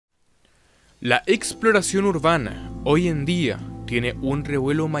La exploración urbana hoy en día tiene un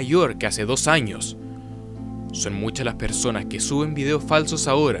revuelo mayor que hace 2 años. Son muchas las personas que suben videos falsos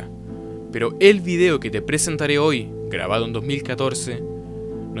ahora, pero el video que te presentaré hoy, grabado en 2014,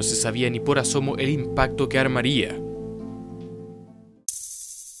 no se sabía ni por asomo el impacto que armaría.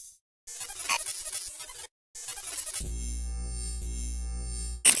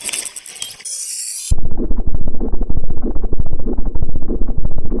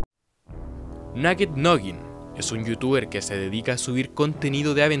 Nugget Noggin es un youtuber que se dedica a subir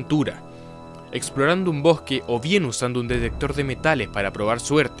contenido de aventura, explorando un bosque o bien usando un detector de metales para probar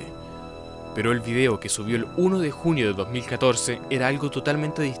suerte. Pero el video que subió el 1 de junio de 2014 era algo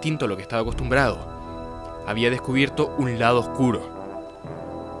totalmente distinto a lo que estaba acostumbrado. Había descubierto un lado oscuro.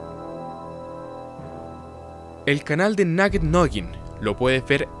 El canal de Nugget Noggin lo puedes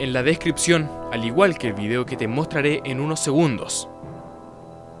ver en la descripción, al igual que el video que te mostraré en unos segundos.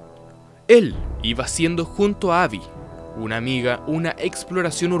 Él iba haciendo junto a Abby, una amiga, una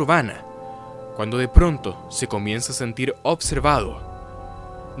exploración urbana, cuando de pronto se comienza a sentir observado.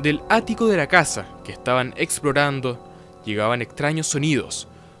 Del ático de la casa que estaban explorando llegaban extraños sonidos,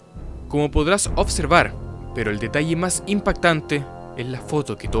 como podrás observar, pero el detalle más impactante es la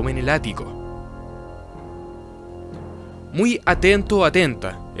foto que toma en el ático. Muy atento o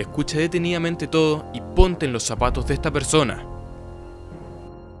atenta, escucha detenidamente todo y ponte en los zapatos de esta persona.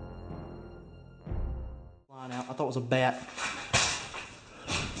 I thought it was a bat.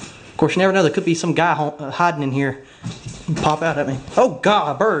 Of course, you never know. There could be some guy hiding in here and pop out at me. Oh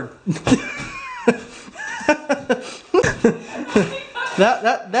God, a bird!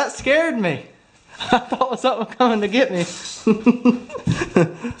 that scared me. I thought it was something coming to get me.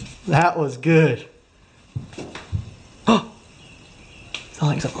 That was good. Oh, sounds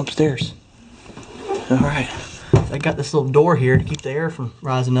like something upstairs. All right, I got this little door here to keep the air from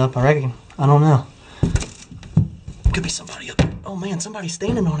rising up. I reckon. I don't know. Could be somebody up there. Oh man, somebody's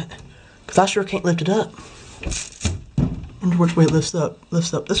standing on it. Because I sure can't lift it up. Wonder which way it lifts up.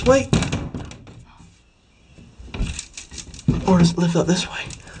 Lifts up this way? Or does it lift up this way?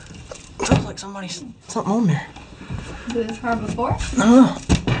 Sounds like somebody's something on there. Did this hard before? No.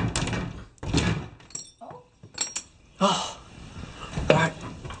 Oh. Alright.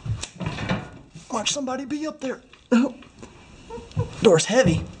 Watch somebody be up there. Oh. Door's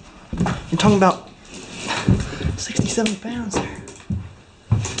heavy. You're talking about 67 pounds there.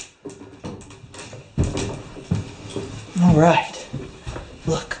 Alright.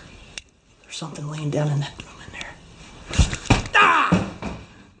 Look. There's something laying down in that room in there. Ah!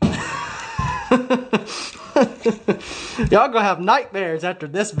 Y'all gonna have nightmares after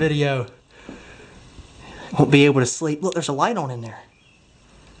this video. Won't be able to sleep. Look, there's a light on in there.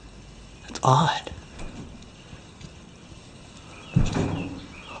 That's odd.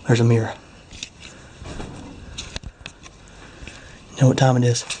 There's a mirror. You know what time it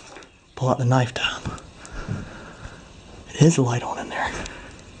is? Pull out the knife time. It is a light on in there.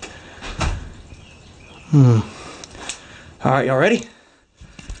 Alright, y'all ready?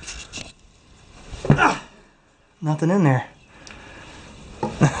 Ah! Nothing in there.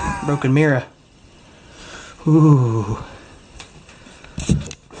 Broken mirror. Ooh.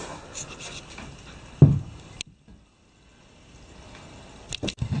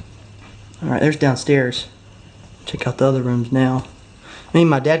 Alright, there's downstairs. Check out the other rooms now. Me and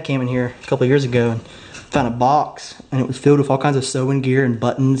my dad came in here a couple of years ago and found a box, and it was filled with all kinds of sewing gear and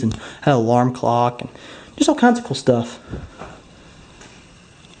buttons, and had an alarm clock and just all kinds of cool stuff.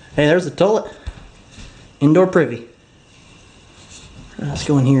 Hey, there's the toilet. Indoor privy. Let's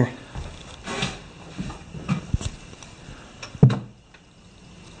go in here.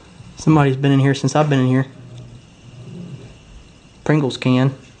 Somebody's been in here since I've been in here. Pringles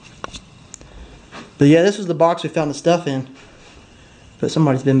can. But yeah, this was the box we found the stuff in. But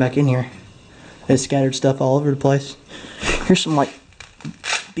somebody's been back in here. They scattered stuff all over the place. Here's some like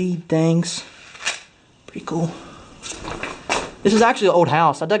bead things. Pretty cool. This is actually an old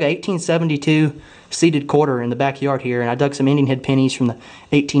house. I dug a 1872 seated quarter in the backyard here, and I dug some Indian head pennies from the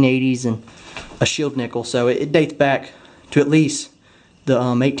 1880s and a shield nickel. So it dates back to at least the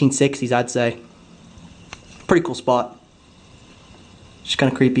 1860s, I'd say. Pretty cool spot. Just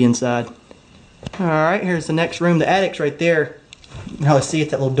kind of creepy inside. Alright, here's the next room. The attic's right there. You can probably see it,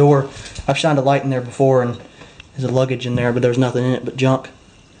 that little door. I've shined a light in there before, and there's a luggage in there, but there's nothing in it but junk.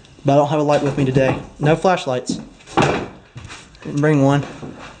 But I don't have a light with me today. No flashlights. Didn't bring one.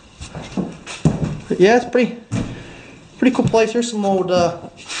 But yeah, it's pretty cool place. Here's some old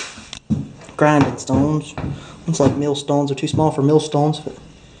grinding stones. Looks like millstones. They're too small for millstones, but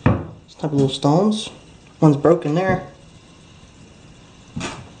this type of little stones. One's broken there.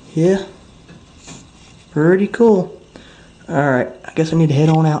 Yeah. Pretty cool. Alright, I guess I need to head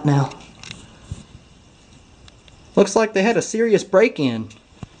on out now. Looks like they had a serious break-in.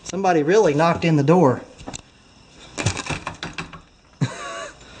 Somebody really knocked in the door.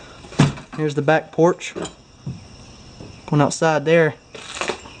 Here's the back porch. Going outside there.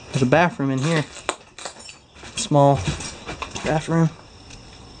 There's a bathroom in here. Small bathroom.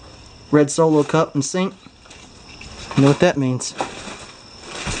 Red Solo cup and sink. You know what that means.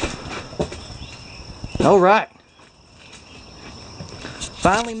 Alright.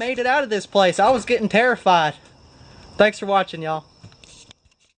 Finally made it out of this place. I was getting terrified. Thanks for watching, y'all.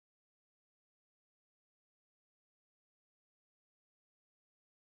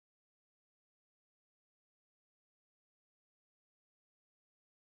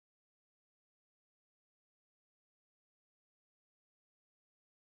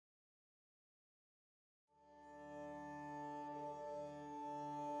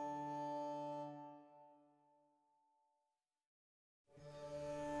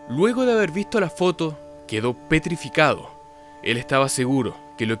 Luego de haber visto la foto, quedó petrificado. Él estaba seguro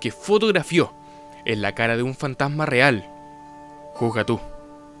que lo que fotografió es la cara de un fantasma real. Juzga tú.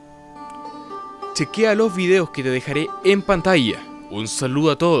 Chequea los videos que te dejaré en pantalla. Un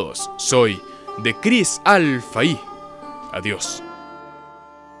saludo a todos. Soy Thecrissalfa y adiós.